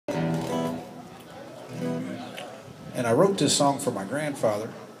And I wrote this song for my grandfather.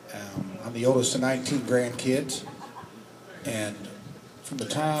 I'm the oldest of 19 grandkids. And from the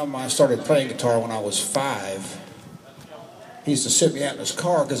time I started playing guitar when I was 5, he used to sit me out in his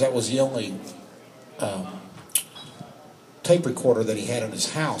car because that was the only tape recorder that he had in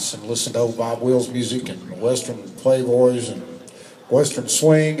his house, and listened to old Bob Wills music and Western Playboys and Western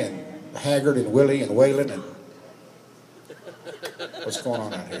Swing and Haggard and Willie and Waylon and what's going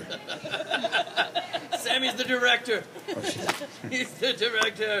on out here? Sammy's the director. He's the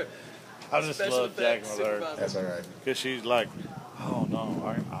director. I just love jacking with her. That's all right. Because she's like, oh no,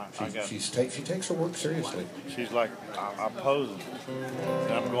 I got. She takes her work seriously. She's like, I'm posing.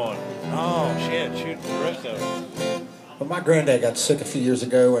 And I'm going, oh shit, shoot the rest of it. Well, my granddad got sick a few years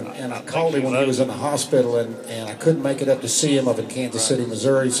ago, and I called him when he was in the hospital, and I couldn't make it up to see him up in Kansas City,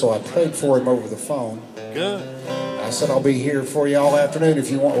 Missouri, so I prayed for him over the phone. Good. I said, I'll be here for you all afternoon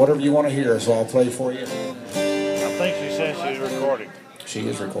if you want, whatever you want to hear, so I'll play for you. I think she said she's recording. She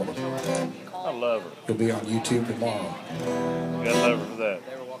is recording. I love her. You'll be on YouTube tomorrow. You gotta love her for that.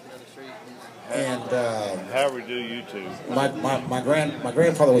 And how we do YouTube. My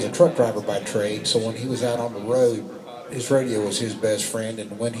grandfather was a truck driver by trade, so when he was out on the road, his radio was his best friend,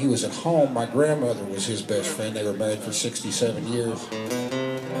 and when he was at home, my grandmother was his best friend. They were married for 67 years.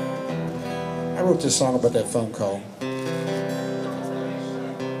 I wrote this song about that phone call.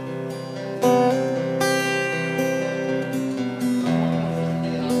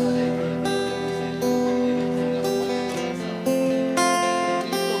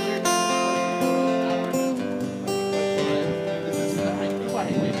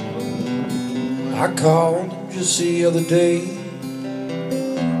 I called him just the other day.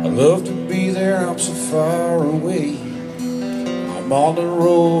 I'd love to be there, I'm so far away. I'm on the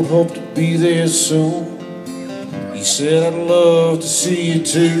road, hope to be there soon. He said, I'd love to see you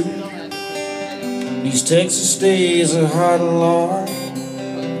too. These Texas days are hard along,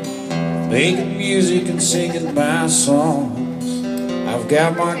 making music and singing my songs. I've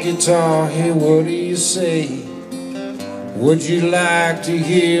got my guitar, hey, what do you say? Would you like to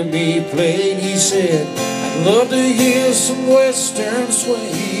hear me play? He said, I'd love to hear some Western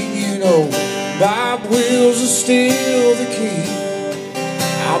swing. You know, Bob Wills is still the king.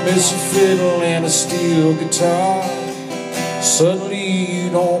 I'll miss a fiddle and a steel guitar. Suddenly you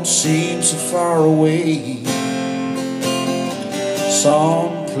don't seem so far away.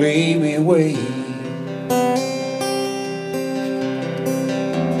 Song, play me away.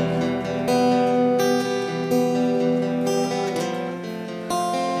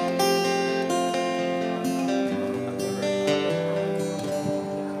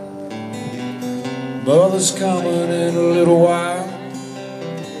 Mother's coming in a little while.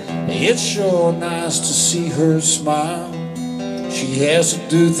 It's sure nice to see her smile. She has to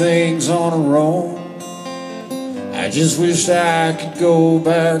do things on her own. I just wish I could go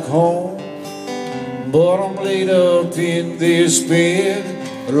back home, but I'm laid up in this bed,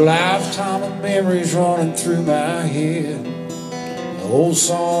 a lifetime of memories running through my head. The old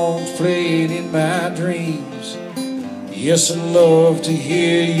songs played in my dreams. Yes, I'd love to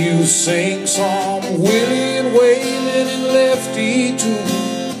hear you sing some Willie and Waylon and Lefty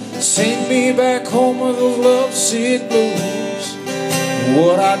too. Sing me back home with those lovesick blues.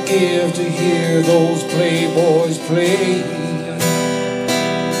 What I'd give to hear those playboys play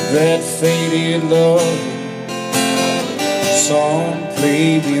that faded love song,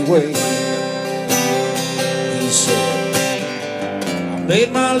 play me away. He said, I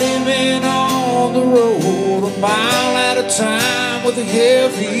made my living on the road, a mile at a time with a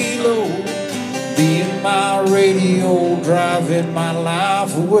heavy load, being my radio, driving my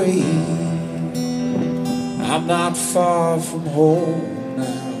life away. I'm not far from home now,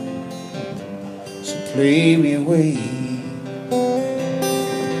 so play me away.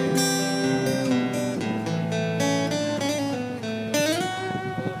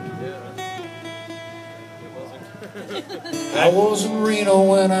 I was in Reno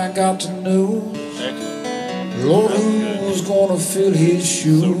when I got the news. Lord, who was gonna fill his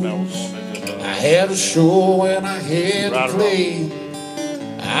shoes? I had a show and I had to play.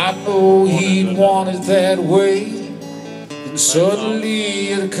 I know he'd want it that way. And suddenly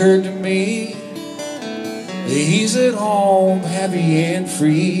it occurred to me that he's at home, happy and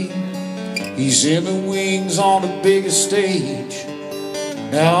free. He's in the wings on the biggest stage.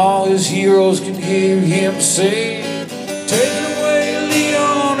 Now all his heroes can hear him say, take it away,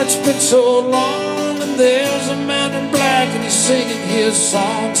 Leon, it's been so long. And there's a man in black and he's singing his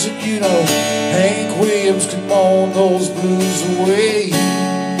songs. And you know, Hank Williams can moan those blues away.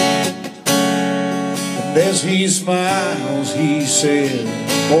 And as he smiles, he says,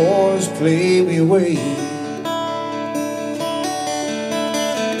 boys, play me away.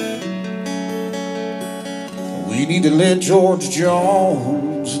 You need to let George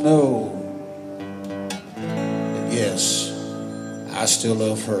Jones know that yes, I still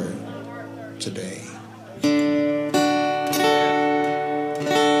love her today.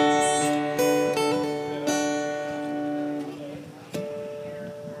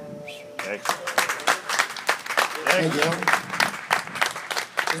 Thank you.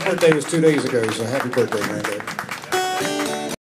 His birthday was 2 days ago, so happy birthday, Granddad.